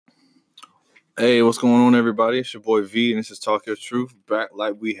Hey, what's going on, everybody? It's your boy V, and this is Talk Your Truth, back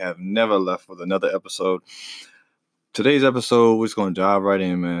like we have never left with another episode. Today's episode, we're just going to dive right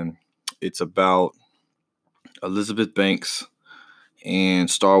in, man. It's about Elizabeth Banks and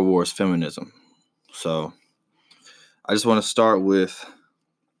Star Wars feminism. So, I just want to start with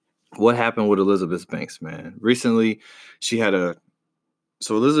what happened with Elizabeth Banks, man. Recently,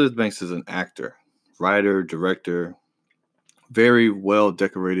 Elizabeth Banks is an actor, writer, director, very well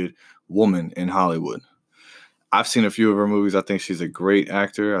decorated woman in Hollywood. I've seen a few of her movies. I think she's a great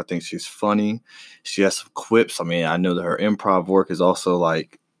actor. I think she's funny. She has some quips. I mean, I know that her improv work is also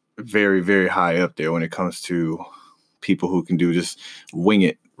like very, very high up there when it comes to people who can just wing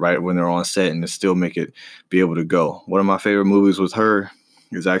it right when they're on set and to still make it be able to go. One of my favorite movies with her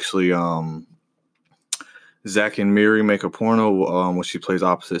is actually Zack and Miri Make a Porno, when she plays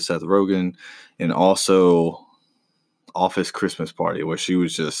opposite Seth Rogen, and also Office Christmas Party, where she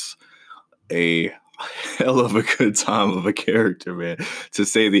was just a hell of a good time of a character, man, to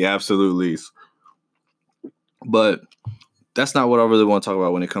say the absolute least. But that's not what I really want to talk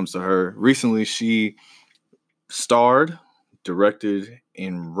about when it comes to her. Recently, she starred, directed,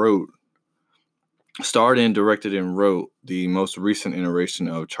 and wrote the most recent iteration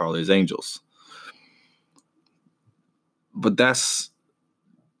of Charlie's Angels. But that's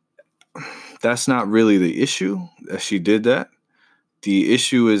not really the issue that she did that. The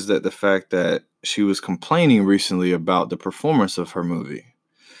issue is that the fact that she was complaining recently about the performance of her movie,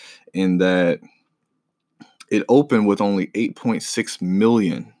 in that it opened with only $8.6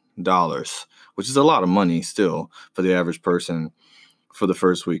 million, which is a lot of money still for the average person for the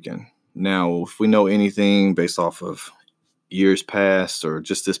first weekend. Now, if we know anything based off of years past or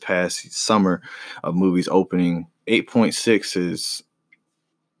just this past summer of movies opening, 8.6 is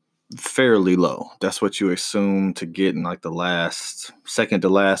fairly low. That's what you assume to get in like the second to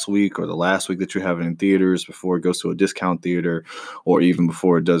last week, or the last week that you have it in theaters before it goes to a discount theater, or even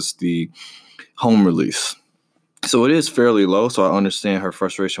before it does the home release. So it is fairly low. So I understand her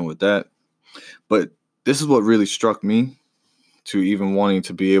frustration with that. But this is what really struck me to even wanting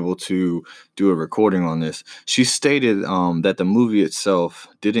to be able to do a recording on this. She stated that the movie itself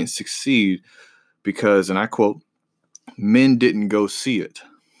didn't succeed because, and I quote, "men didn't go see it.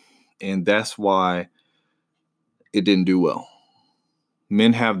 And that's why it didn't do well.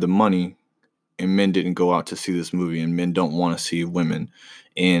 Men have the money, and men didn't go out to see this movie, and men don't want to see women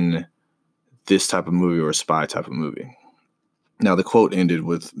in this type of movie or a spy type of movie." Now, the quote ended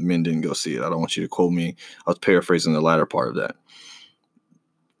with "men didn't go see it." I don't want you to quote me. I was paraphrasing the latter part of that.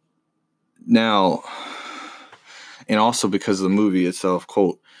 Now, and also because the movie itself,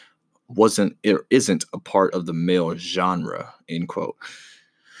 quote, isn't a part of the male genre, end quote.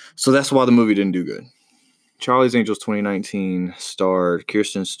 So that's why the movie didn't do good. Charlie's Angels 2019 starred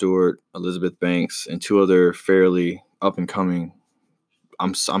Kirsten Stewart, Elizabeth Banks, and two other fairly up-and-coming,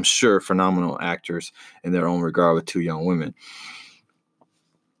 I'm sure, phenomenal actors in their own regard, with two young women.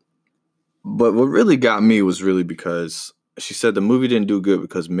 But what really got me was really because she said the movie didn't do good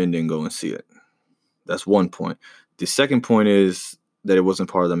because men didn't go and see it. That's one point. The second point is that it wasn't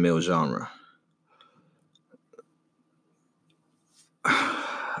part of the male genre.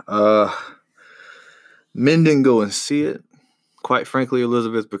 Men didn't go and see it, quite frankly,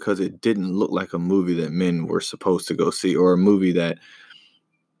 Elizabeth, because it didn't look like a movie that men were supposed to go see, or a movie that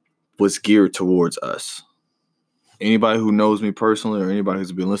was geared towards us. Anybody who knows me personally, or anybody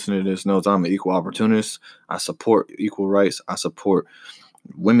who's been listening to this, knows I'm an equal opportunist. I support equal rights. I support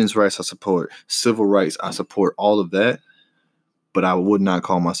women's rights. I support civil rights. I support all of that. But I would not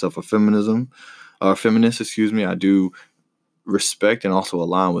call myself a feminist. I do respect and also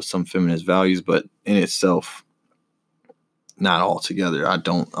align with some feminist values, but in itself, not altogether. I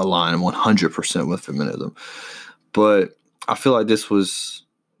don't align 100% with feminism. But I feel like this was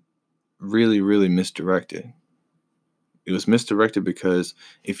really, really misdirected. It was misdirected because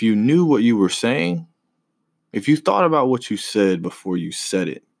if you knew what you were saying, if you thought about what you said before you said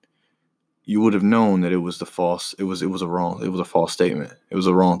it, you would have known that it was a false statement. It was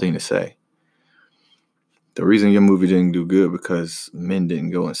a wrong thing to say. The reason your movie didn't do good because men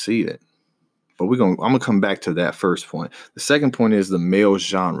didn't go and see it. But I'm going to come back to that first point. The second point is the male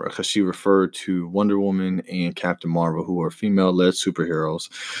genre, because she referred to Wonder Woman and Captain Marvel, who are female-led superheroes.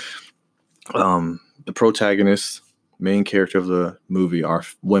 The protagonists, main character of the movie, are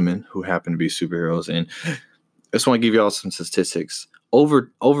women who happen to be superheroes. And I just want to give y'all some statistics. Over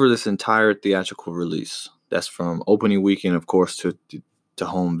this entire theatrical release, that's from opening weekend, of course, to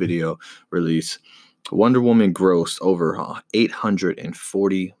home video release, Wonder Woman grossed over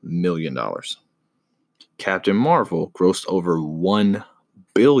 $840 million. Captain Marvel grossed over $1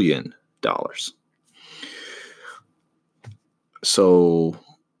 billion. So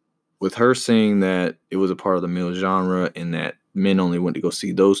with her saying that it was a part of the male genre and that men only went to go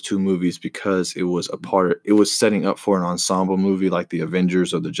see those two movies because it was setting up for an ensemble movie like the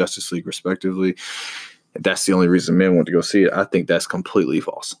Avengers or the Justice League respectively, that's the only reason men went to go see it. I think that's completely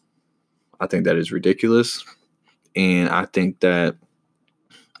false. I think that is ridiculous. And I think that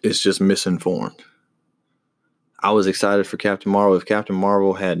it's just misinformed. I was excited for Captain Marvel. If Captain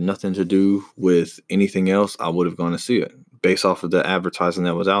Marvel had nothing to do with anything else, I would have gone to see it based off of the advertising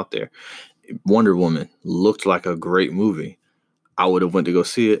that was out there. Wonder Woman looked like a great movie. I would have went to go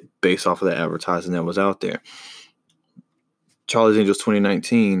see it based off of the advertising that was out there. Charlie's Angels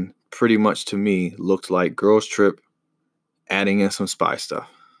 2019 pretty much to me looked like Girls Trip adding in some spy stuff.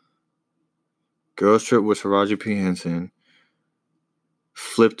 Girls Trip with Taraji P. Henson.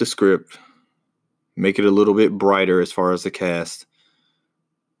 Flip the script. Make it a little bit brighter as far as the cast.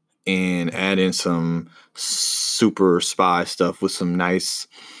 And add in some super spy stuff with some nice,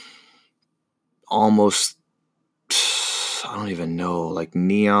 almost, I don't even know, like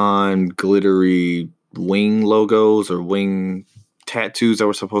neon, glittery wing logos or wing tattoos that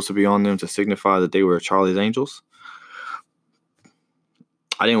were supposed to be on them to signify that they were Charlie's Angels.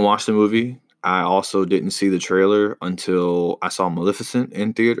 I didn't watch the movie. I also didn't see the trailer until I saw Maleficent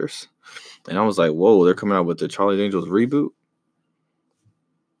in theaters. And I was like, whoa, they're coming out with the Charlie's Angels reboot?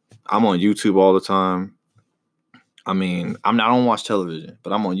 I'm on YouTube all the time. I don't watch television,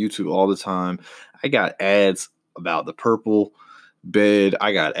 but I'm on YouTube all the time. I got ads about the purple bed.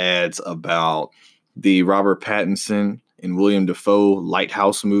 I got ads about the Robert Pattinson and William Dafoe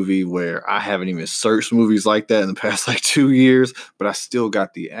Lighthouse movie, where I haven't even searched movies like that in the past 2 years, but I still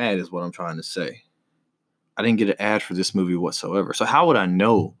got the ad is what I'm trying to say. I didn't get an ad for this movie whatsoever. So how would I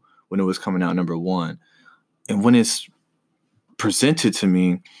know when it was coming out, number one? And when it's presented to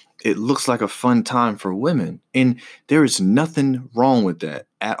me, it looks like a fun time for women. And there is nothing wrong with that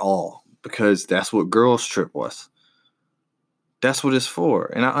at all, because that's what Girls Trip was. That's what it's for.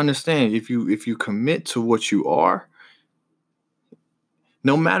 And I understand if you commit to what you are,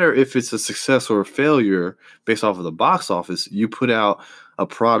 no matter if it's a success or a failure based off of the box office, you put out a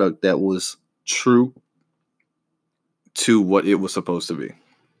product that was true to what it was supposed to be.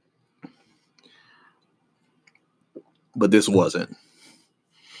 But this wasn't.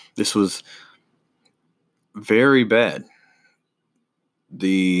 This was very bad.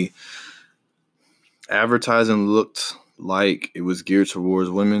 The advertising looked like it was geared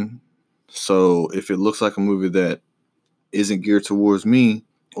towards women. So if it looks like a movie that isn't geared towards me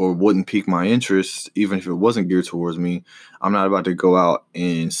or wouldn't pique my interest, even if it wasn't geared towards me, I'm not about to go out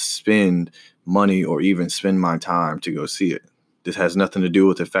and spend money or even spend my time to go see it. This has nothing to do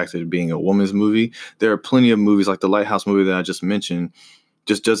with the fact that it being a woman's movie. There are plenty of movies like the Lighthouse movie that I just mentioned,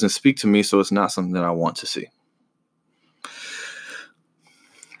 just doesn't speak to me, so it's not something that I want to see.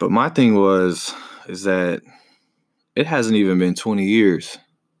 But my thing is that it hasn't even been 20 years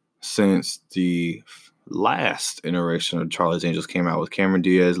since the last iteration of Charlie's Angels came out with Cameron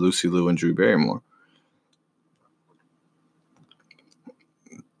Diaz, Lucy Liu, and Drew Barrymore.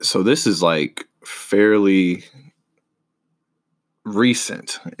 So this is like fairly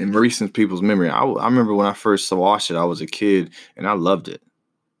recent in recent people's memory. I remember when I first watched it, I was a kid and I loved it.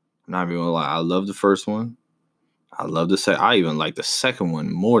 I'm not even gonna lie, I loved the first one. I love the second. I even like the second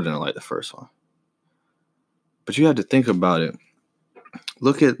one more than I like the first one. But you have to think about it.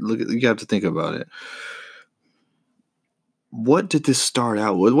 Look at you have to think about it. What did this start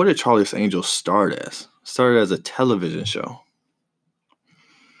out with? What did Charlie's Angels start as? It started as a television show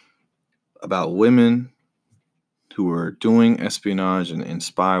about women who were doing espionage and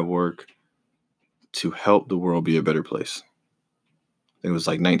spy work to help the world be a better place. I think it was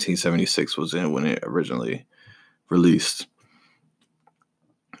like 1976 was when it originally released.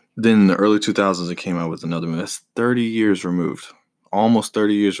 Then in the early 2000s, it came out with another one. That's 30 years removed. Almost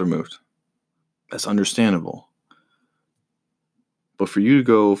 30 years removed. That's understandable. But for you to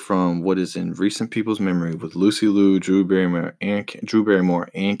go from what is in recent people's memory with Lucy Liu, Drew Barrymore,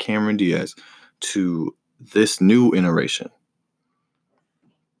 and Cameron Diaz to this new iteration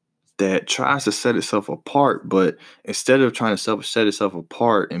that tries to set itself apart, but instead of trying to set itself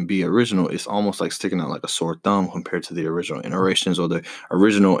apart and be original, it's almost like sticking out like a sore thumb compared to the original iterations or the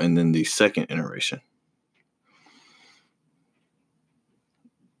original and then the second iteration.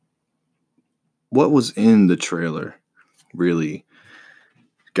 What was in the trailer really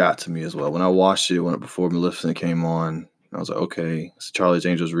got to me as well. When I watched it before Maleficent came on, I was like, okay, it's Charlie's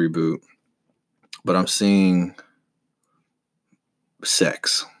Angels reboot. But I'm seeing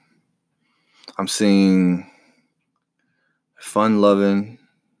sex. I'm seeing fun-loving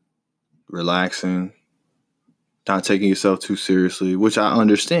relaxing, not taking yourself too seriously, which I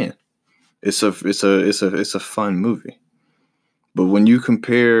understand. It's a fun movie. But when you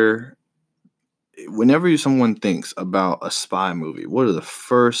compare, whenever someone thinks about a spy movie, what are the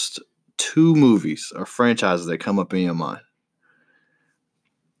first two movies or franchises that come up in your mind?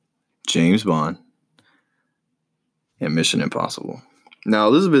 James Bond and Mission Impossible. Now,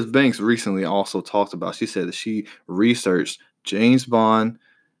 Elizabeth Banks recently also talked about, she said that she researched James Bond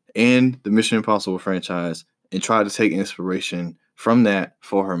and the Mission Impossible franchise and tried to take inspiration from that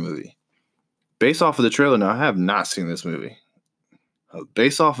for her movie. Based off of the trailer, now I have not seen this movie.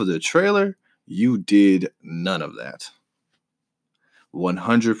 Based off of the trailer, you did none of that.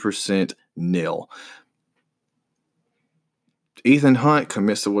 100% nil. Ethan Hunt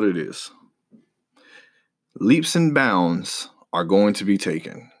commits to what it is. Leaps and bounds are going to be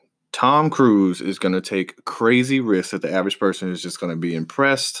taken. Tom Cruise is going to take crazy risks that the average person is just going to be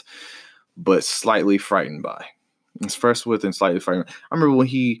impressed, but slightly frightened by. It's first with and slightly frightened. I remember when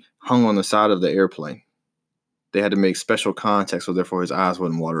he hung on the side of the airplane. They had to make special contact so therefore his eyes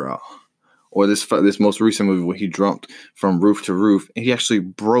wouldn't water out. Or this most recent movie where he jumped from roof to roof and he actually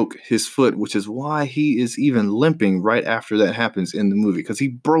broke his foot, which is why he is even limping right after that happens in the movie, because he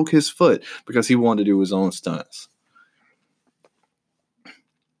broke his foot because he wanted to do his own stunts.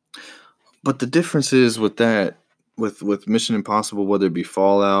 But the difference is with that, with Mission Impossible, whether it be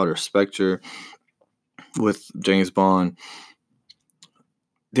Fallout or Spectre, with James Bond,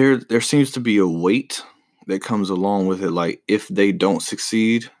 there seems to be a weight that comes along with it. Like, if they don't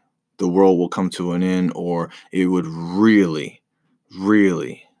succeed, the world will come to an end, or it would really,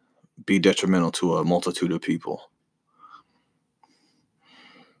 really be detrimental to a multitude of people.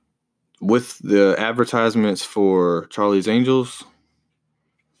 With the advertisements for Charlie's Angels,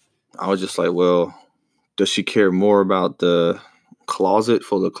 I was just like, well, does she care more about the closet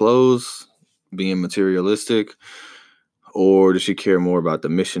full of clothes being materialistic, or does she care more about the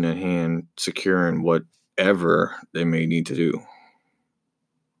mission at hand, securing whatever they may need to do?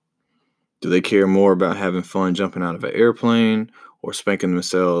 Do they care more about having fun jumping out of an airplane or spanking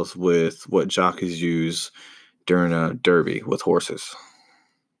themselves with what jockeys use during a derby with horses?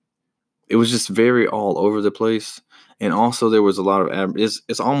 It was just very all over the place. And also there was a lot of,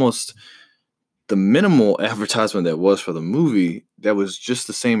 it's almost the minimal advertisement that was for the movie that was just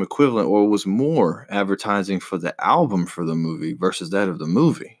the same equivalent, or was more advertising for the album for the movie versus that of the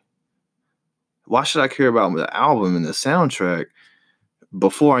movie. Why should I care about the album and the soundtrack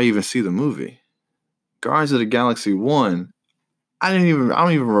before I even see the movie? Guardians of the Galaxy 1, I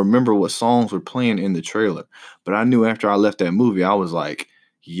don't even remember what songs were playing in the trailer, but I knew after I left that movie, I was like,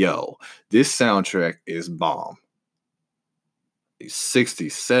 yo, this soundtrack is bomb.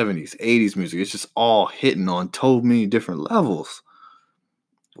 60s, 70s, 80s music, it's just all hitting on so many different levels.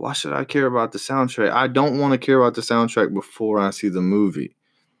 Why should I care about the soundtrack? I don't want to care about the soundtrack before I see the movie,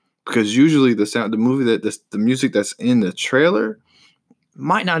 because usually the music that's in the trailer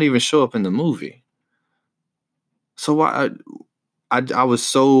might not even show up in the movie. So I was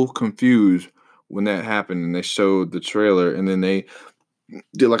so confused when that happened and they showed the trailer and then they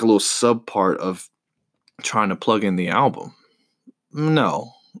did like a little sub part of trying to plug in the album.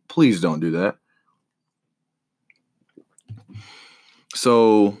 No, please don't do that.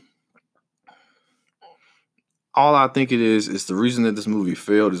 So all I think it is the reason that this movie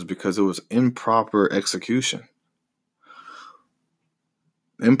failed is because it was improper execution.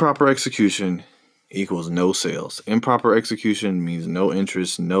 Improper execution equals no sales. Improper execution means no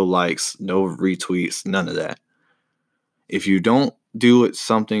interest, no likes, no retweets, none of that. If you don't do it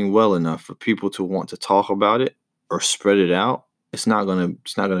something well enough for people to want to talk about it or spread it out, it's not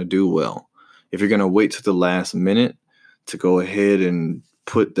gonna do well. If you're gonna wait to the last minute to go ahead and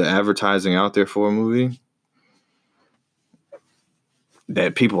put the advertising out there for a movie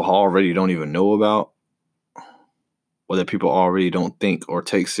that people already don't even know about, or that people already don't think or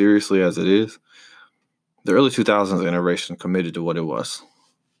take seriously as it is, the early 2000s generation committed to what it was.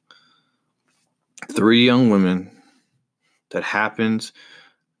 3 young women that happened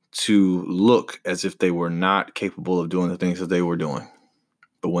to look as if they were not capable of doing the things that they were doing.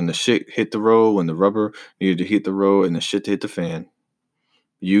 But when the shit hit the road, when the rubber needed to hit the road and the shit hit the fan,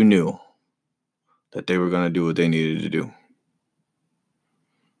 you knew that they were going to do what they needed to do.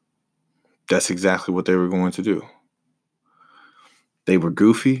 That's exactly what they were going to do. They were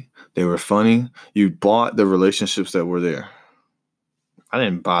goofy. They were funny. You bought the relationships that were there. I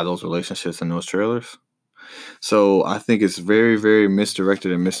didn't buy those relationships in those trailers. So I think it's very, very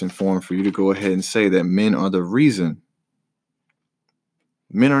misdirected and misinformed for you to go ahead and say that men are the reason.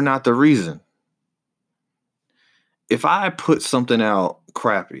 Men are not the reason. If I put something out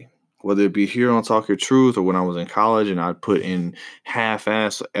crappy, whether it be here on Talk Your Truth or when I was in college and I'd put in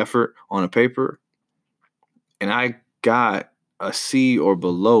half-ass effort on a paper and I got a C or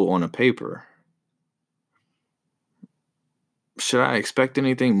below on a paper, should I expect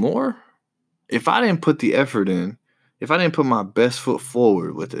anything more? If I didn't put the effort in, if I didn't put my best foot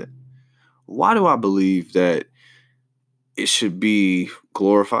forward with it, why do I believe that it should be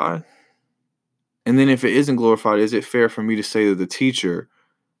glorified? And then if it isn't glorified, is it fair for me to say that the teacher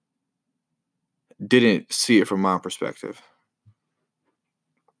didn't see it from my perspective?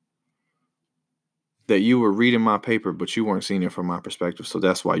 That you were reading my paper, but you weren't seeing it from my perspective, so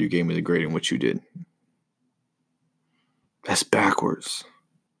that's why you gave me the grade in which you did. That's backwards.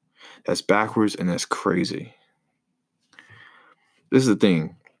 That's backwards and that's crazy. This is the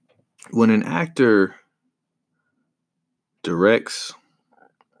thing. When an actor directs,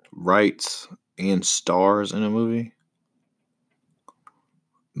 writes, and stars in a movie,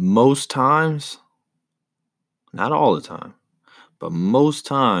 most times, not all the time, but most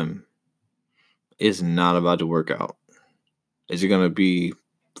time, it's not about to work out. Is it going to be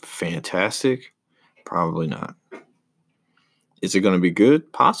fantastic? Probably not. Is it going to be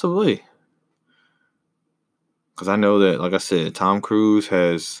good? Possibly. Because I know that, like I said, Tom Cruise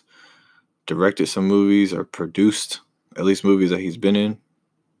has directed some movies or produced at least movies that he's been in.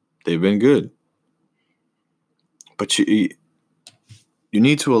 They've been good. But you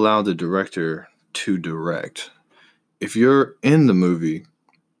need to allow the director to direct. If you're in the movie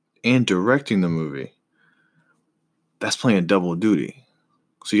and directing the movie, that's playing double duty.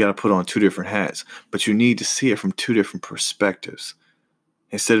 So you got to put on two different hats, but you need to see it from two different perspectives.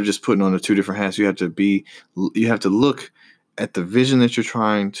 Instead of just putting on the two different hats, you have to look at the vision that you're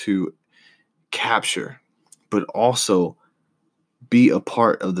trying to capture, but also be a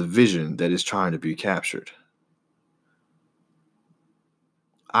part of the vision that is trying to be captured.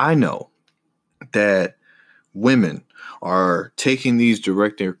 I know that women are taking these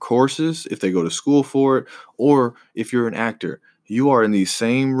director courses if they go to school for it, or if you're an actor, you are in these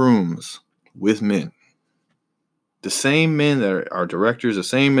same rooms with men. The same men that are directors, the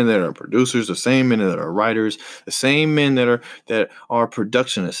same men that are producers, the same men that are writers, the same men that are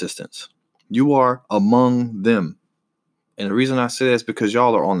production assistants. You are among them. And the reason I say that is because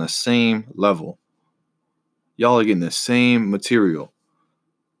y'all are on the same level. Y'all are getting the same material.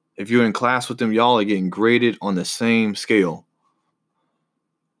 If you're in class with them, y'all are getting graded on the same scale.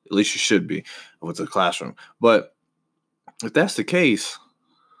 At least you should be if it's a classroom. But if that's the case,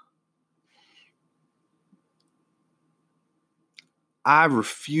 I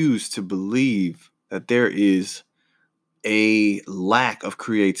refuse to believe that there is a lack of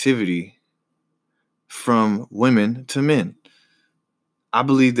creativity from women to men. I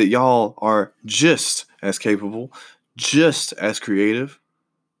believe that y'all are just as capable, just as creative,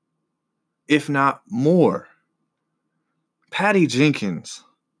 if not more. Patty Jenkins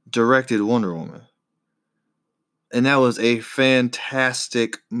directed Wonder Woman, and that was a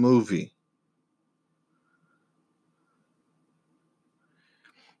fantastic movie.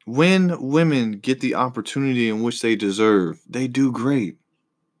 When women get the opportunity in which they deserve, they do great.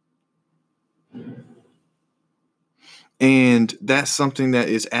 And that's something that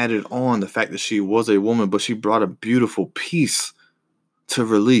is added on, the fact that she was a woman, but she brought a beautiful piece to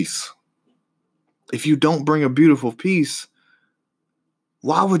release. If you don't bring a beautiful piece,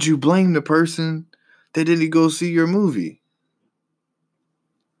 why would you blame the person that didn't go see your movie?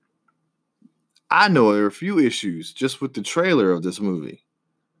 I know there are a few issues just with the trailer of this movie.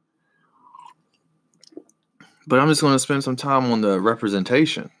 But I'm just going to spend some time on the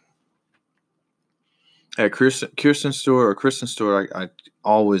representation. At Kristen Stewart, I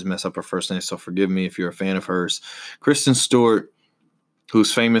always mess up her first name, so forgive me if you're a fan of hers. Kristen Stewart,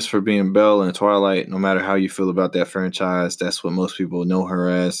 who's famous for being Belle in Twilight. No matter how you feel about that franchise, that's what most people know her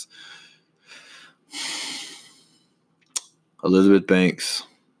as. Elizabeth Banks.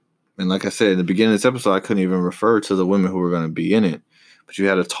 And like I said, in the beginning of this episode, I couldn't even refer to the women who were going to be in it. But you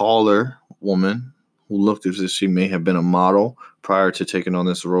had a taller woman who looked as if she may have been a model prior to taking on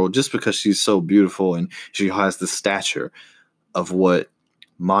this role, just because she's so beautiful and she has the stature of what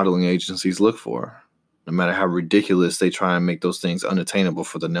modeling agencies look for. No matter how ridiculous they try and make those things unattainable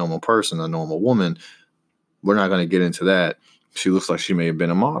for the normal person, a normal woman, we're not going to get into that. She looks like she may have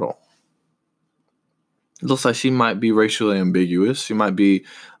been a model. It looks like she might be racially ambiguous. She might be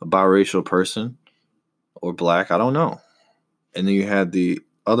a biracial person or black. I don't know. And then you had the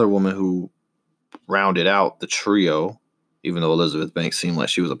other woman who rounded out the trio, even though Elizabeth Banks seemed like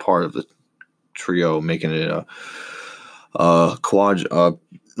she was a part of the trio, making it a quad,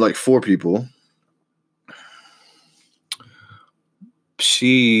 like four people.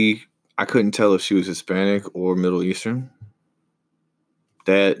 She I couldn't tell if she was Hispanic or Middle Eastern.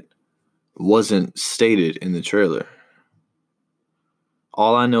 That wasn't stated in the trailer.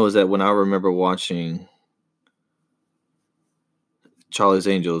 All I know is that when I remember watching Charlie's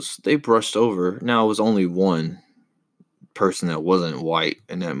Angels, they brushed over. Now, it was only one person that wasn't white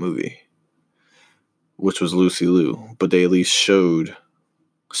in that movie, which was Lucy Liu, but they at least showed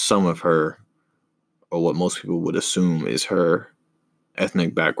some of her, or what most people would assume is her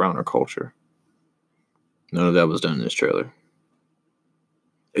ethnic background or culture. None of that was done in this trailer.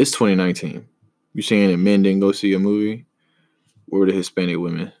 It's 2019. You saying that men didn't go see a movie? Where were the Hispanic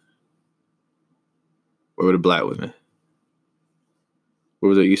women? Where were the black women? Where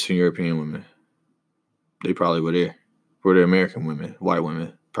were the Eastern European women? They probably were there. Where were the American women? White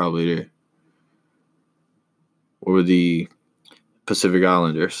women? Probably there. Where were the Pacific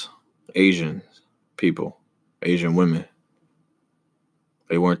Islanders? Asian people? Asian women?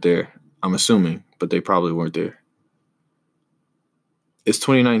 They weren't there. I'm assuming, but they probably weren't there. It's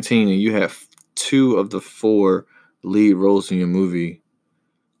 2019 and you have 2 of the 4 lead roles in your movie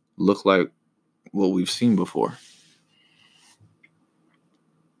look like what we've seen before.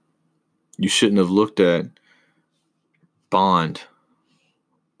 You shouldn't have looked at Bond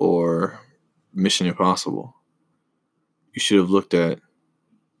or Mission Impossible. You should have looked at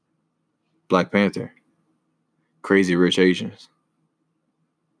Black Panther, Crazy Rich Asians.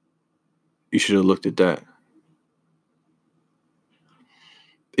 You should have looked at that.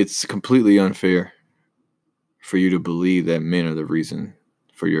 It's completely unfair for you to believe that men are the reason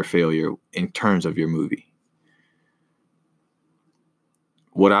for your failure in terms of your movie.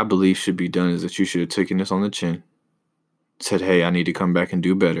 What I believe should be done is that you should have taken this on the chin, said, hey, I need to come back and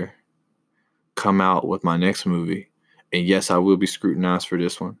do better, come out with my next movie, and yes, I will be scrutinized for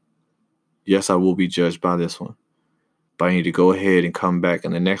this one. Yes, I will be judged by this one. But I need to go ahead and come back,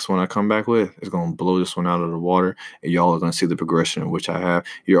 and the next one I come back with is going to blow this one out of the water, and y'all are going to see the progression in which I have.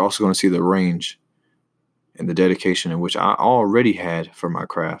 You're also going to see the range and the dedication in which I already had for my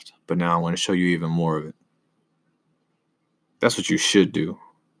craft, but now I want to show you even more of it. That's what you should do.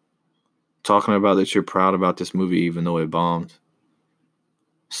 Talking about that you're proud about this movie even though it bombed.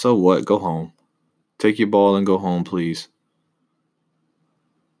 So what? Go home. Take your ball and go home, please.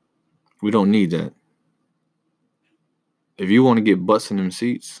 We don't need that. If you want to get butts in them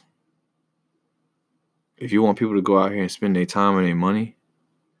seats, if you want people to go out here and spend their time and their money,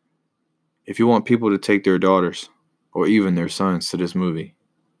 if you want people to take their daughters or even their sons to this movie,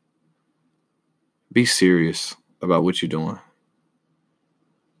 be serious about what you're doing.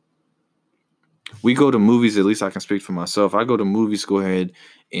 We go to movies, at least I can speak for myself. I go to movies, go ahead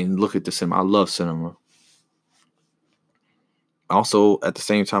and look at the cinema. I love cinema. Also, at the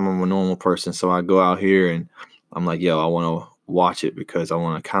same time, I'm a normal person, so I go out here and I'm like, yo, I want to watch it because I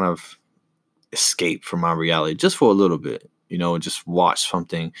want to kind of escape from my reality just for a little bit, just watch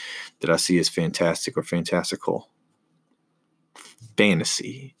something that I see as fantastic or fantastical.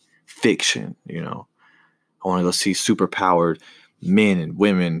 Fantasy, fiction, I want to go see superpowered men and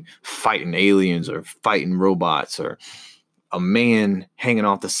women fighting aliens or fighting robots, or a man hanging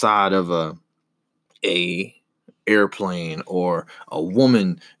off the side of a airplane, or a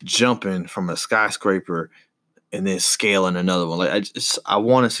woman jumping from a skyscraper and then scaling another one. Like I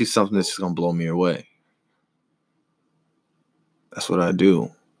want to see something that's just gonna blow me away. That's what I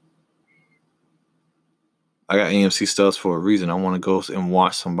do. I got AMC stubs for a reason. I want to go and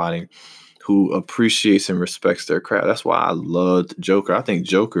watch somebody who appreciates and respects their craft. That's why I loved Joker. I think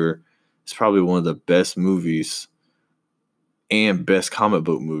Joker is probably one of the best movies and best comic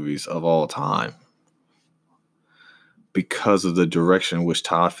book movies of all time because of the direction which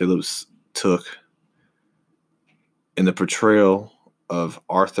Todd Phillips took in the portrayal of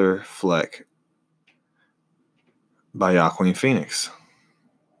Arthur Fleck by Joaquin Phoenix.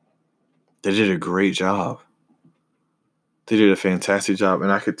 They did a great job. They did a fantastic job,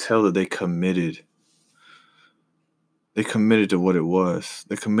 and I could tell that they committed. They committed to what it was.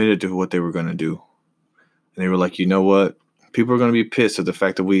 They committed to what they were going to do. And they were like, you know what? People are going to be pissed at the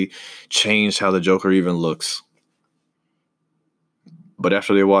fact that we changed how the Joker even looks. But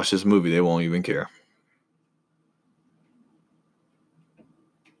after they watch this movie, they won't even care.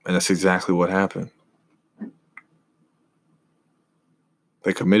 And that's exactly what happened.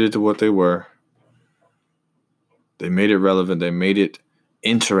 They committed to what they were. They made it relevant. They made it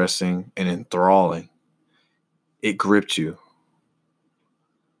interesting and enthralling. It gripped you.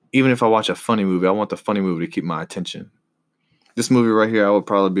 Even if I watch a funny movie, I want the funny movie to keep my attention. This movie right here, I would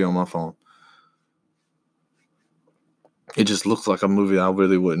probably be on my phone. It just looks like a movie I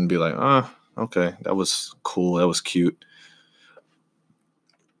really wouldn't be like, okay, that was cool. That was cute.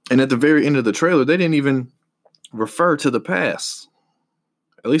 And at the very end of the trailer, they didn't even refer to the past.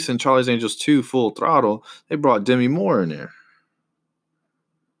 At least in Charlie's Angels 2 Full Throttle, they brought Demi Moore in there.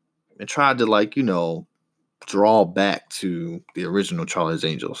 And tried to, draw back to the original Charlie's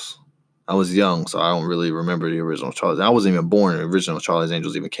Angels. I was young, so I don't really remember the original Charlie's. I wasn't even born when the original Charlie's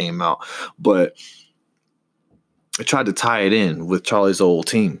Angels even came out. But I tried to tie it in with Charlie's old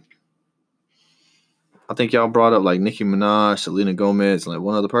team. I think y'all brought up Nicki Minaj, Selena Gomez, and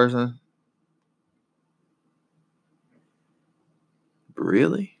one other person.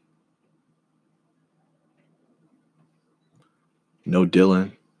 Really? No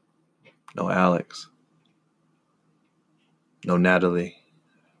Dylan. No Alex. No Natalie.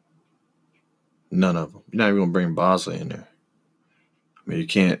 None of them. You're not even going to bring Bosley in there. I mean, you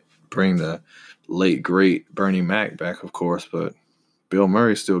can't bring the late, great Bernie Mac back, of course, but Bill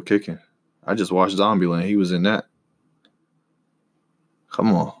Murray's still kicking. I just watched Zombieland. He was in that.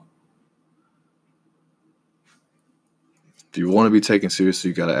 Come on. If you want to be taken seriously,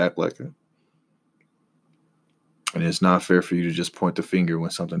 you got to act like it. And it's not fair for you to just point the finger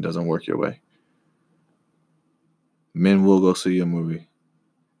when something doesn't work your way. Men will go see a movie.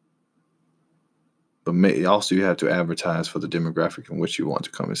 But also you have to advertise for the demographic in which you want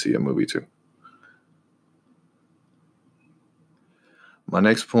to come and see a movie too. My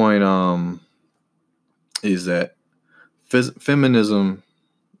next point is that feminism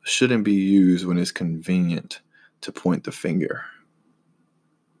shouldn't be used when it's convenient to point the finger.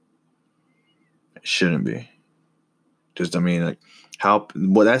 It shouldn't be.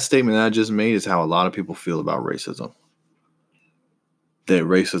 What that statement that I just made is how a lot of people feel about racism. That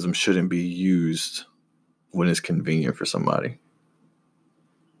racism shouldn't be used when it's convenient for somebody.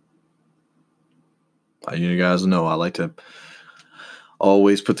 You guys know I like to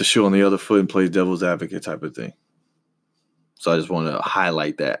always put the shoe on the other foot and play devil's advocate type of thing. So I just want to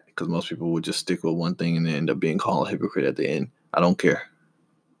highlight that because most people would just stick with one thing and then end up being called a hypocrite at the end. I don't care.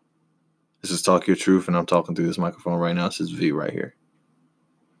 This is Talk Your Truth, and I'm talking through this microphone right now. This is V right here.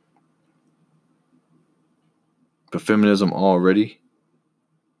 But feminism already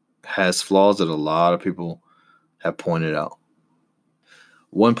has flaws that a lot of people have pointed out.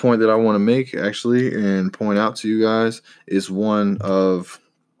 One point that I want to make, actually, and point out to you guys is one of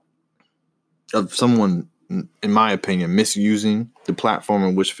someone, in my opinion, misusing the platform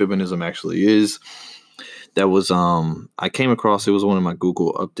in which feminism actually is. That was, I came across, it was one of my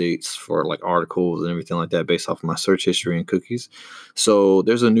Google updates for articles and everything like that based off of my search history and cookies. So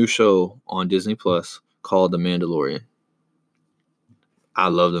there's a new show on Disney Plus called The Mandalorian. I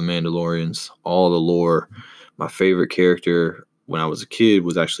love The Mandalorians, all the lore. My favorite character when I was a kid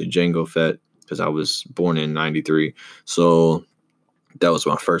was actually Jango Fett because I was born in 93. So that was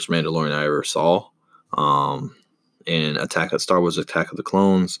my first Mandalorian I ever saw. And Star Wars Attack of the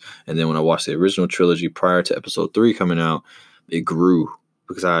Clones. And then when I watched the original trilogy prior to episode 3 coming out, it grew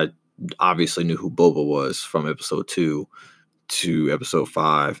because I obviously knew who Boba was from episode 2 to episode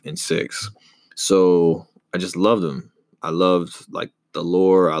 5 and 6. So I just loved them. I loved the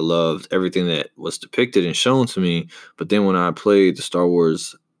lore. I loved everything that was depicted and shown to me. But then when I played the Star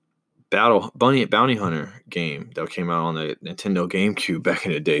Wars Bounty Hunter game that came out on the Nintendo GameCube back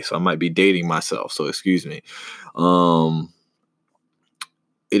in the day, so I might be dating myself, so excuse me.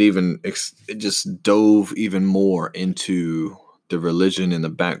 It just dove even more into the religion in the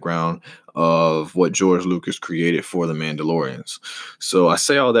background of what George Lucas created for the Mandalorians. So I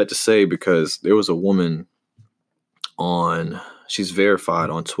say all that to say because there was a woman she's verified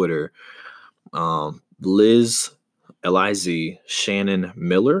on Twitter, Liz, Liz Shannon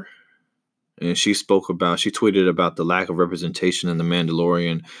Miller. And she tweeted about the lack of representation in The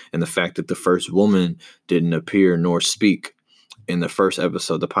Mandalorian and the fact that the first woman didn't appear nor speak in the first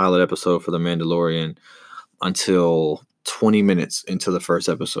episode, the pilot episode for The Mandalorian, until 20 minutes into the first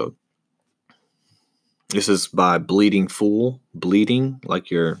episode. This is by Bleeding Fool. Bleeding,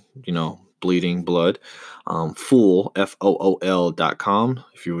 like you're, bleeding blood. Fool, FOOL.com.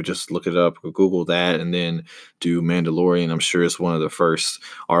 If you would just look it up, Google that, and then do Mandalorian, I'm sure it's one of the first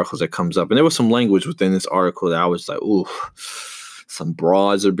articles that comes up. And there was some language within this article that I was like, ooh, some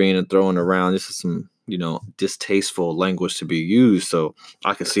broads are being thrown around. This is some, distasteful language to be used. So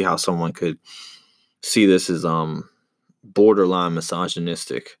I could see how someone could see this as borderline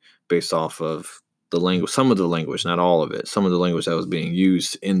misogynistic based off of the language, some of the language, not all of it, some of the language that was being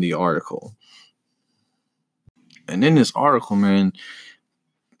used in the article. And in this article, man,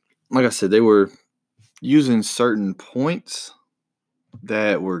 like I said, they were using certain points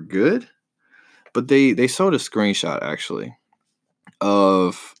that were good, but they showed a screenshot actually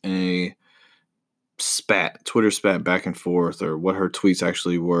of a Twitter spat back and forth, or what her tweets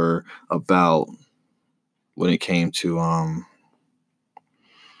actually were about when it came to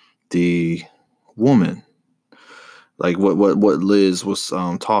the woman, like what Liz was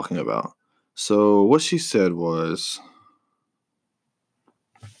talking about. So what she said was,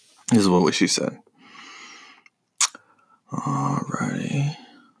 this is what she said. Alrighty.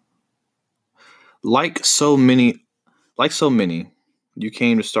 Like so many, you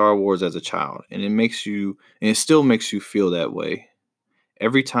came to Star Wars as a child, and it still makes you feel that way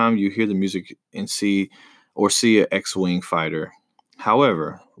every time you hear the music and see an X-Wing fighter.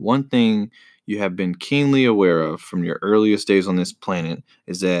 However, one thing you have been keenly aware of from your earliest days on this planet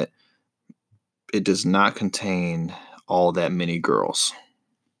is that it does not contain all that many girls.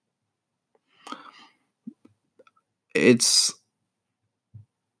 It's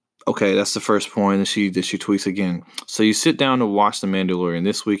okay. That's the first point that she tweets again. So you sit down to watch The Mandalorian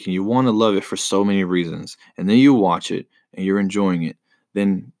this week, and you want to love it for so many reasons, and then you watch it and you're enjoying it.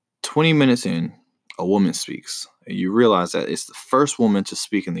 Then 20 minutes in, a woman speaks, and you realize that it's the first woman to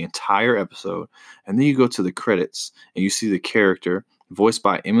speak in the entire episode. And then you go to the credits, and you see the character, voiced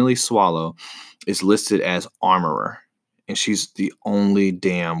by Emily Swallow, is listed as Armorer, and she's the only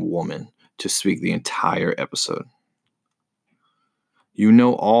damn woman to speak the entire episode. You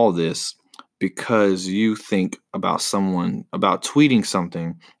know all this because you think about tweeting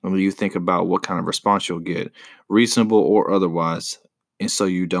something, and you think about what kind of response you'll get, reasonable or otherwise, and so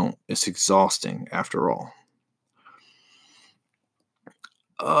you don't. It's exhausting after all.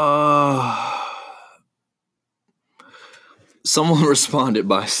 Someone responded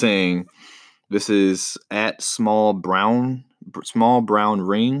by saying, this is at small brown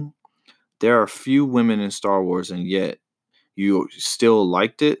ring. There are few women in Star Wars, and yet you still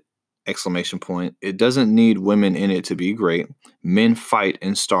liked it? Exclamation point. It doesn't need women in it to be great. Men fight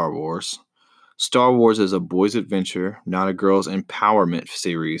in Star Wars. Star Wars is a boys' adventure, not a girls' empowerment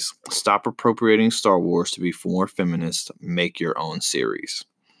series. Stop appropriating Star Wars to be more feminist. Make your own series.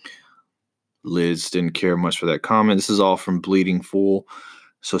 Liz didn't care much for that comment. This is all from Bleeding Fool,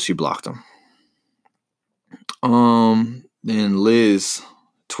 so she blocked him. Then Liz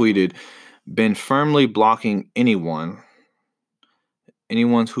tweeted, been firmly blocking anyone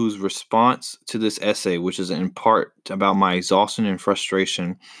whose response to this essay, which is in part about my exhaustion and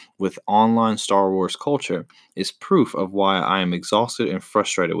frustration with online Star Wars culture, is proof of why I am exhausted and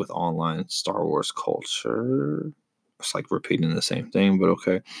frustrated with online Star Wars culture. It's like repeating the same thing, but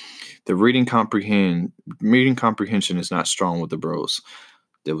okay. The reading comprehension is not strong with the bros.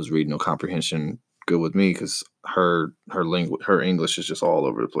 There was reading no comprehension good with me because her English is just all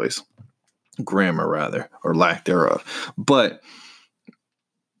over the place. Grammar, rather, or lack thereof. But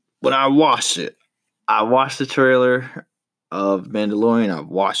when I watched the trailer of Mandalorian. I've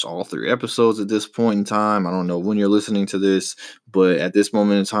watched all 3 episodes at this point in time. I don't know when you're listening to this, but at this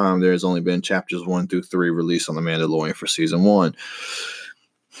moment in time, there's only been chapters 1 through 3 released on The Mandalorian for season 1.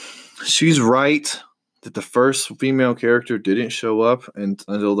 She's right that the first female character didn't show up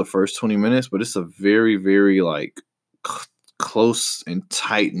until the first 20 minutes, but it's a very, very close and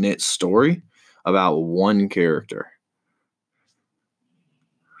tight-knit story about one character.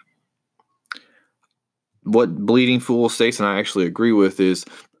 What Bleeding Fool states, and I actually agree with, is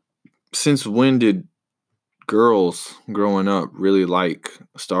since when did girls growing up really like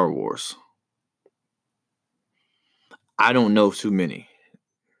Star Wars? I don't know too many.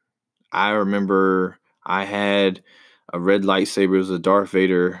 I remember I had a red lightsaber. It was a Darth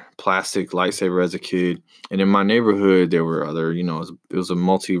Vader plastic lightsaber as a kid. And in my neighborhood, there were other, it was a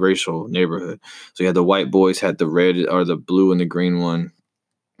multiracial neighborhood. So you had the white boys had the red or the blue and the green one.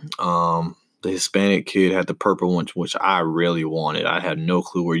 The Hispanic kid had the purple one, which I really wanted. I had no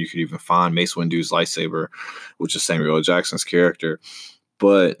clue where you could even find Mace Windu's lightsaber, which is Samuel L. Jackson's character.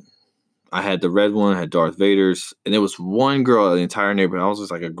 But I had the red one, I had Darth Vader's, and there was one girl in the entire neighborhood. I was just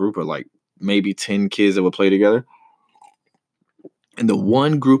like a group of maybe 10 kids that would play together. And the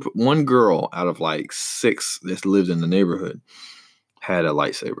one girl out of 6 that lived in the neighborhood had a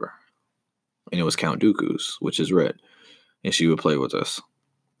lightsaber. And it was Count Dooku's, which is red. And she would play with us.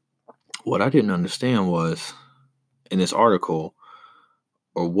 What I didn't understand was, in this article,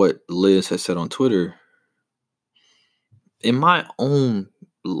 or what Liz had said on Twitter, in my own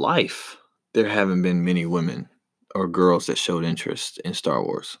life, there haven't been many women or girls that showed interest in Star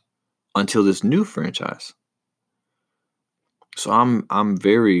Wars until this new franchise. So I'm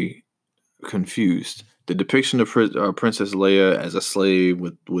very confused. The depiction of Princess Leia as a slave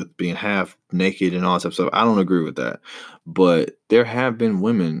with being half naked and all that type of stuff, I don't agree with that. But there have been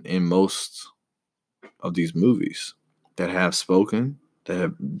women in most of these movies that have spoken that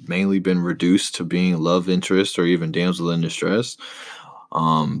have mainly been reduced to being love interest or even damsel in distress.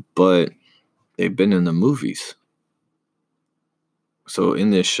 But they've been in the movies. So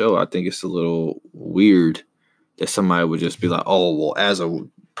in this show, I think it's a little weird that somebody would just be like, oh, well, as a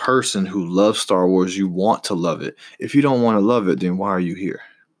person who loves Star Wars, you want to love it. If you don't want to love it, then why are you here?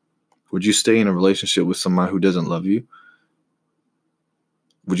 Would you stay in a relationship with somebody who doesn't love you?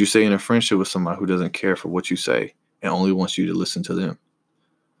 Would you stay in a friendship with somebody who doesn't care for what you say and only wants you to listen to them?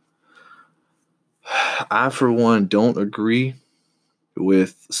 I, for one, don't agree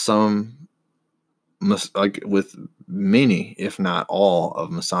with with many, if not all,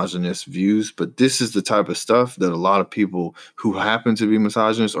 of misogynist views. But this is the type of stuff that a lot of people who happen to be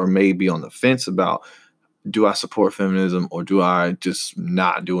misogynist or may be on the fence about. Do I support feminism or do I just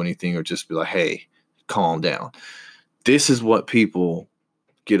not do anything or just be like, hey, calm down? This is what people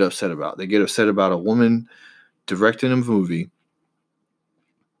get upset about. They get upset about a woman directing a movie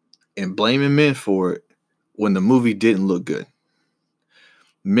and blaming men for it when the movie didn't look good.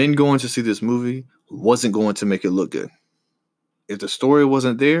 Men going to see this movie wasn't going to make it look good. If the story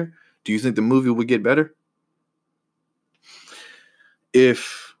wasn't there, do you think the movie would get better?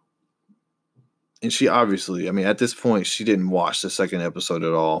 And she obviously, at this point, she didn't watch the second episode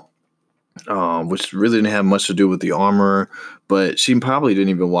at all, which really didn't have much to do with the armor, but she probably didn't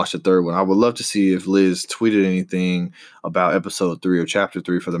even watch the third one. I would love to see if Liz tweeted anything about episode 3 or chapter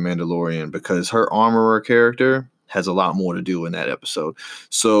 3 for The Mandalorian, because her armorer character has a lot more to do in that episode.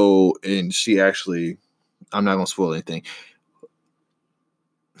 So, and she actually, I'm not going to spoil anything.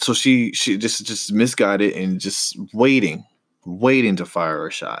 So she just misguided and just waiting to fire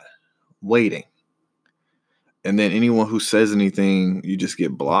a shot, waiting. And then anyone who says anything, you just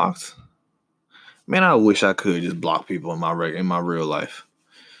get blocked. Man, I wish I could just block people in my real life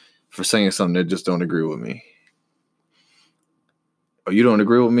for saying something that just don't agree with me. Oh, you don't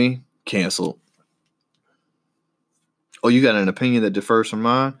agree with me? Cancel. Oh, you got an opinion that differs from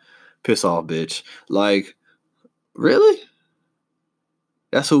mine? Piss off, bitch. Like, really?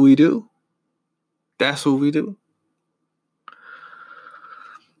 That's what we do? That's what we do?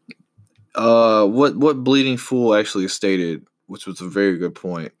 What Bleeding Fool actually stated, which was a very good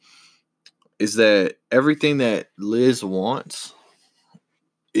point, is that everything that Liz wants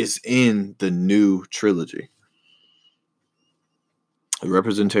is in the new trilogy. The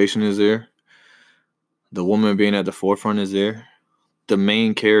representation is there. The woman being at the forefront is there. The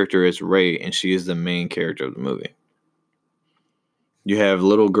main character is Rey, and she is the main character of the movie. You have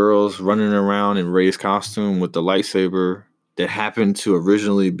little girls running around in Rey's costume with the lightsaber that happened to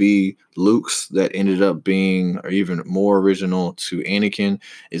originally be Luke's, that ended up being, or even more original, to Anakin,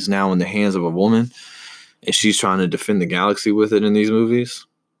 is now in the hands of a woman, and she's trying to defend the galaxy with it in these movies.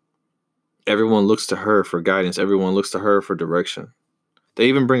 Everyone looks to her for guidance. Everyone looks to her for direction. They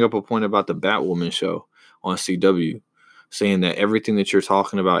even bring up a point about the Batwoman show on CW, saying that everything that you're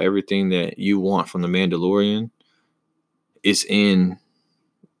talking about, everything that you want from the Mandalorian, is in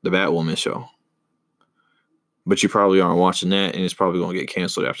the Batwoman show. But you probably aren't watching that, and it's probably going to get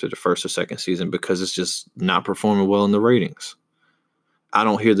canceled after the first or second season because it's just not performing well in the ratings. I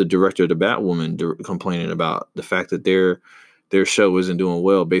don't hear the director of the Batwoman complaining about the fact that their show isn't doing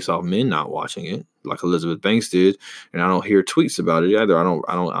well based off men not watching it, like Elizabeth Banks did, and I don't hear tweets about it either. I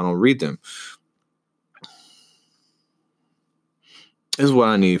don't read them. This is what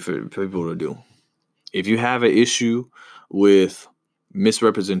I need for people to do. If you have an issue with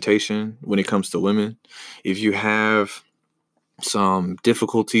misrepresentation when it comes to women, if you have some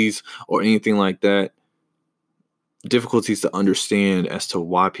difficulties or anything like that, difficulties to understand as to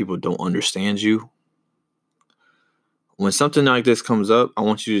why people don't understand you, when something like this comes up, I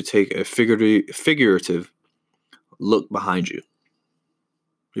want you to take a figurative look behind you.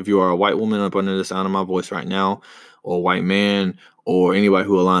 If you are a white woman up under the sound of my voice right now, or a white man, or anybody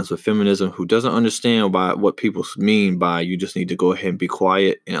who aligns with feminism who doesn't understand by what people mean by you just need to go ahead and be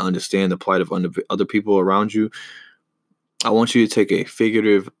quiet and understand the plight of other people around you, I want you to take a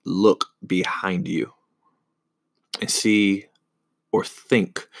figurative look behind you and see or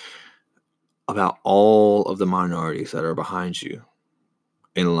think about all of the minorities that are behind you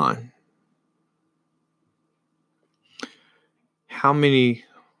in line. How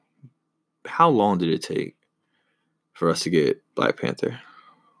long did it take for us to get Black Panther?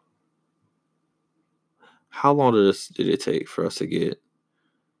 How long did it take for us to get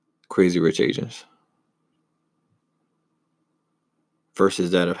Crazy Rich Asians? Versus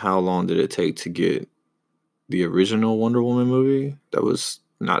that of how long did it take to get the original Wonder Woman movie that was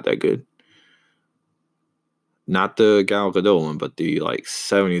not that good? Not the Gal Gadot one, but the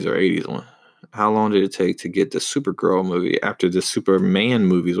 70s or 80s one. How long did it take to get the Supergirl movie after the Superman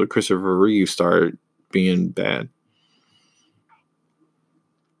movies with Christopher Reeve started being bad?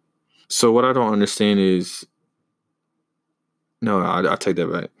 So what I don't understand is, no, I take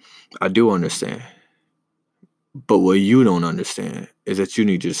that back. I do understand. But what you don't understand is that you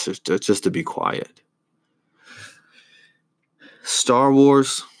need just to be quiet. Star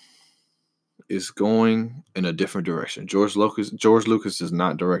Wars is going in a different direction. George Lucas is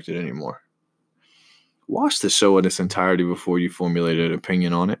not directed anymore. Watch the show in its entirety before you formulate an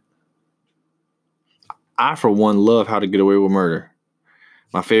opinion on it. I, for one, love How to Get Away with Murder.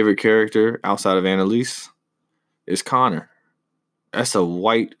 My favorite character outside of Annalise is Connor. That's a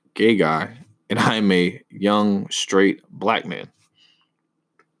white gay guy, and I'm a young, straight black man.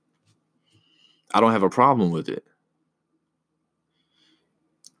 I don't have a problem with it.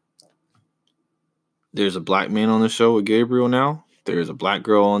 There's a black man on the show with Gabriel now. There's a black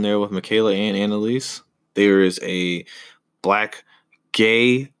girl on there with Michaela and Annalise. There is a black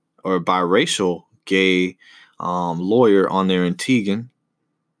gay or biracial gay lawyer on there in Tegan.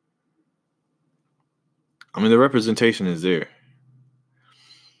 I mean, the representation is there.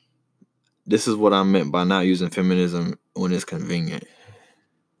 This is what I meant by not using feminism when it's convenient.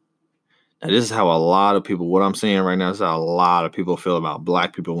 Now, this is how a lot of people, what I'm saying right now is how a lot of people feel about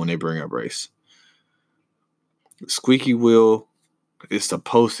black people when they bring up race. Squeaky wheel is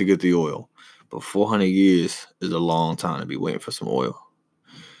supposed to get the oil, but 400 years is a long time to be waiting for some oil.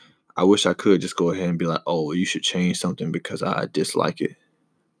 I wish I could just go ahead and be like, oh, you should change something because I dislike it.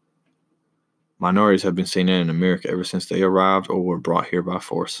 Minorities have been saying that in America ever since they arrived or were brought here by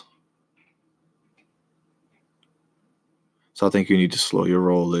force. So I think you need to slow your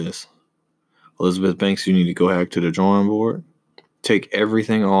roll, Liz. Elizabeth Banks, you need to go back to the drawing board. Take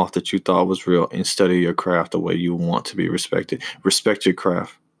everything off that you thought was real and study your craft the way you want to be respected. Respect your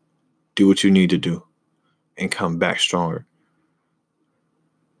craft. Do what you need to do and come back stronger.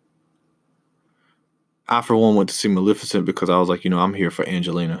 I, for one, went to see Maleficent because I was like, I'm here for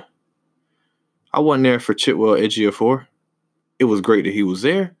Angelina. I wasn't there for Chitwell Ejiofor. It was great that he was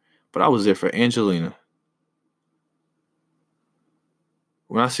there, but I was there for Angelina.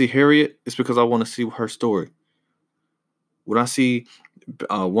 When I see Harriet, it's because I want to see her story. When I see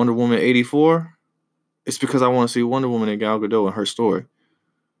Wonder Woman 84, it's because I want to see Wonder Woman and Gal Gadot and her story.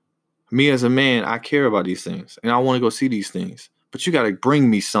 Me as a man, I care about these things, and I want to go see these things. But you got to bring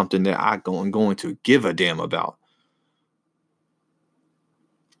me something that I'm going to give a damn about.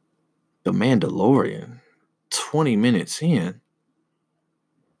 The Mandalorian, 20 minutes in.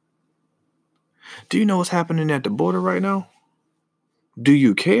 Do you know what's happening at the border right now? Do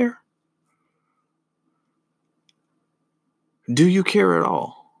you care? Do you care at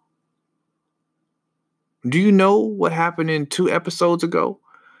all? Do you know what happened in 2 episodes ago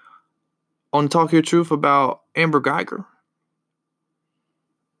on Talk Your Truth about Amber Geiger?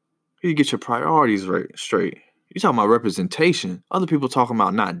 You get your priorities straight. You're talking about representation. Other people talking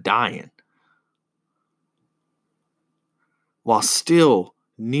about not dying. While still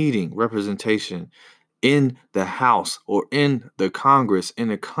needing representation in the House or in the Congress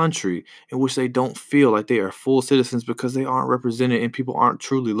in a country in which they don't feel like they are full citizens because they aren't represented and people aren't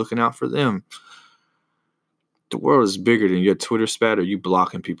truly looking out for them. The world is bigger than your Twitter spat or you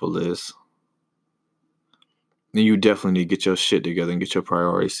blocking people, Liz. Then you definitely need to get your shit together and get your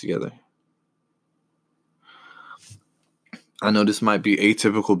priorities together. I know this might be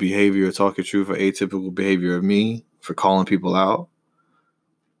atypical behavior, Talk Your Truth, or atypical behavior of me for calling people out.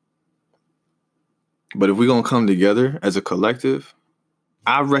 But if we're going to come together as a collective,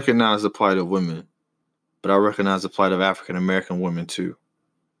 I recognize the plight of women, but I recognize the plight of African American women too.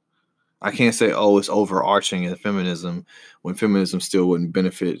 I can't say, it's overarching in feminism when feminism still wouldn't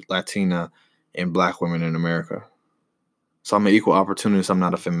benefit Latina and black women in America. So I'm an equal opportunist. I'm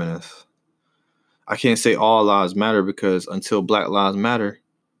not a feminist. I can't say all lives matter because until black lives matter,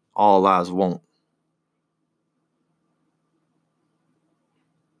 all lives won't.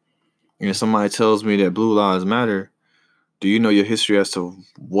 And if somebody tells me that blue lives matter, do you know your history as to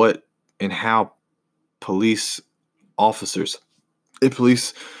what and how police officers and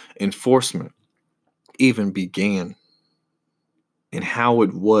police enforcement even began? And how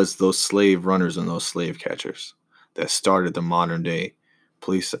it was those slave runners and those slave catchers that started the modern day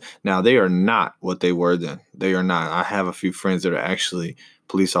police. Now, they are not what they were then. They are not. I have a few friends that are actually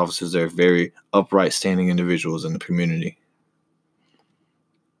police officers. They're very upright, standing individuals in the community.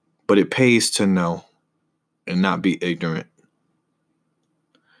 But it pays to know and not be ignorant.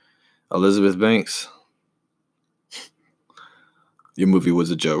 Elizabeth Banks, your movie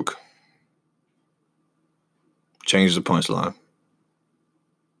was a joke. Change the punchline.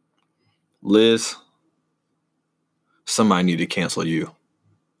 Liz, somebody need to cancel you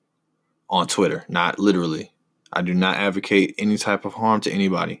on Twitter. Not literally. I do not advocate any type of harm to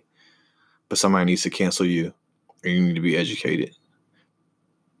anybody, but somebody needs to cancel you, or you need to be educated.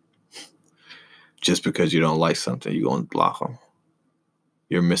 Just because you don't like something, you're going to block them.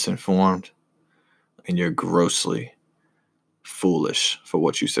 You're misinformed, and you're grossly foolish for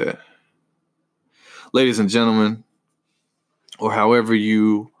what you said. Ladies and gentlemen, or however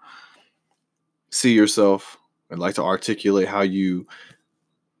you see yourself and like to articulate how you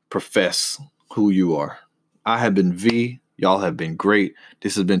profess who you are. I have been V. Y'all have been great.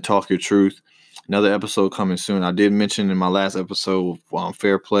 This has been Talk Your Truth. Another episode coming soon. I did mention in my last episode,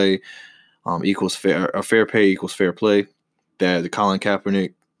 fair play equals fair, or fair pay equals fair play, that the Colin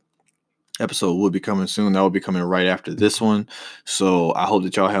Kaepernick episode will be coming soon. That will be coming right after this one. So I hope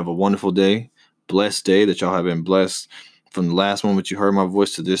that y'all have a wonderful day, blessed day, that y'all have been blessed from the last moment you heard my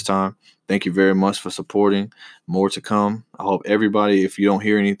voice to this time. Thank you very much for supporting. More to come. I hope everybody, if you don't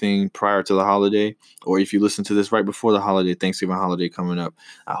hear anything prior to the holiday, or if you listen to this right before the holiday, Thanksgiving holiday coming up,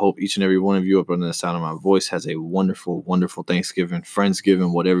 I hope each and every one of you up under the sound of my voice has a wonderful, wonderful Thanksgiving,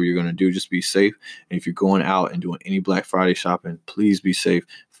 Friendsgiving, whatever you're going to do. Just be safe. And if you're going out and doing any Black Friday shopping, please be safe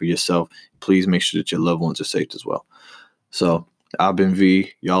for yourself. Please make sure that your loved ones are safe as well. So I've been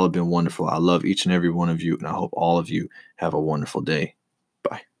V. Y'all have been wonderful. I love each and every one of you, and I hope all of you have a wonderful day.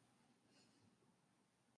 Bye.